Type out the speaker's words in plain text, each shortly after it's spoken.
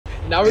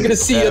Now we're gonna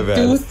see a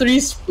 2-3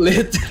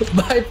 split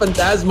by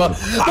Phantasma.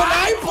 But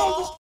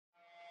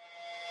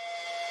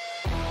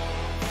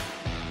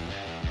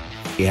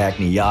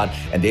Hackney Yard,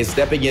 and they're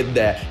stepping in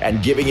there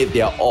and giving it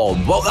their all.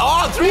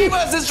 Oh, 3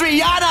 versus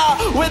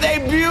Rihanna with a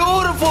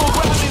beautiful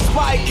grounding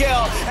spike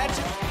kill. And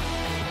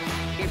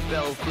it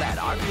fell flat.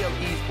 RPL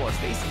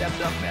Esports, they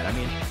stepped up, man. I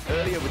mean,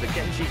 earlier with the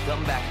Kenshi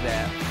comeback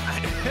there,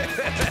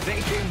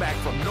 they came back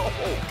from no.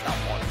 Oh,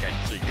 come on,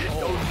 Kenshi.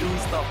 Don't do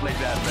stuff like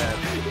that, man.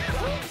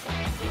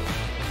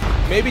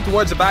 Maybe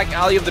towards the back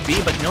alley of the B,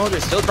 but no,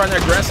 they're still trying to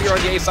aggress here on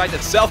the A side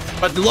itself.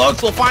 But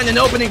Lux will find an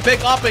opening,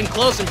 pick up and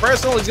close and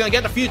personal. He's going to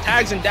get a few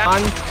tags and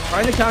down.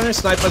 Trying to counter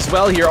snipe as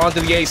well here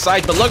onto the A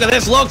side. But look at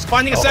this, Lux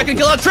finding a second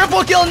kill, a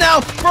triple kill now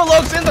for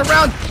Lux in the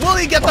round. Will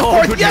he get the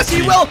fourth? Yes,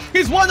 he will.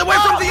 He's 1 away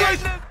from the A.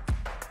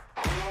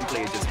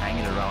 Players just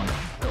hanging around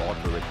the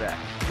auto attack.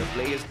 The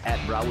players at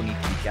Bravo need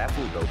to be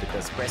careful though,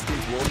 because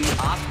questions will be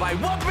asked by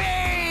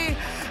Whoopi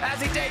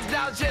as he takes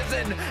down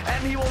Shizen,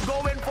 and he will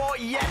go in for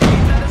yet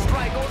another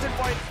strike. Goes in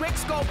for a quick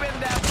scope in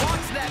there,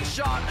 blocks that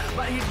shot,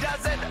 but he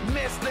doesn't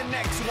miss the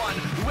next one.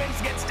 Wings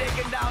gets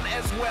taken down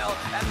as well,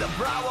 and the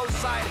Bravo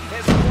side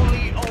is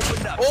fully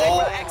opened up. So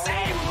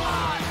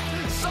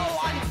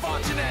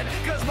unfortunate,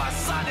 because my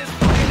son is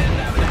playing in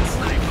there with that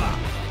sniper.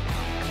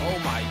 Oh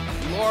my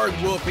lord,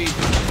 Whoopi.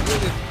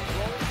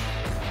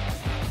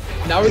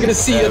 now we're gonna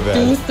see a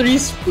 2-3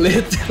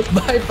 split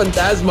by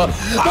Phantasma.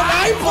 But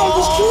iPhone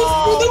was through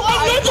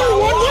another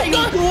one. Why you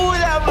do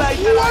that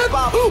like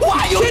that?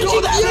 Why you do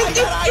that like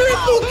that?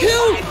 Triple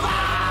kill.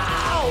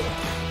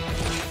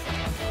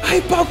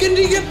 iPhone, can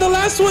he get the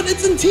last one?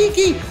 It's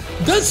Ntiki.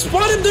 Does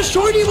spot him. The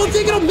shorty will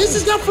take it out.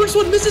 Misses that first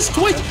one. Misses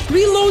twice.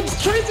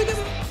 Reloads. Tries to get.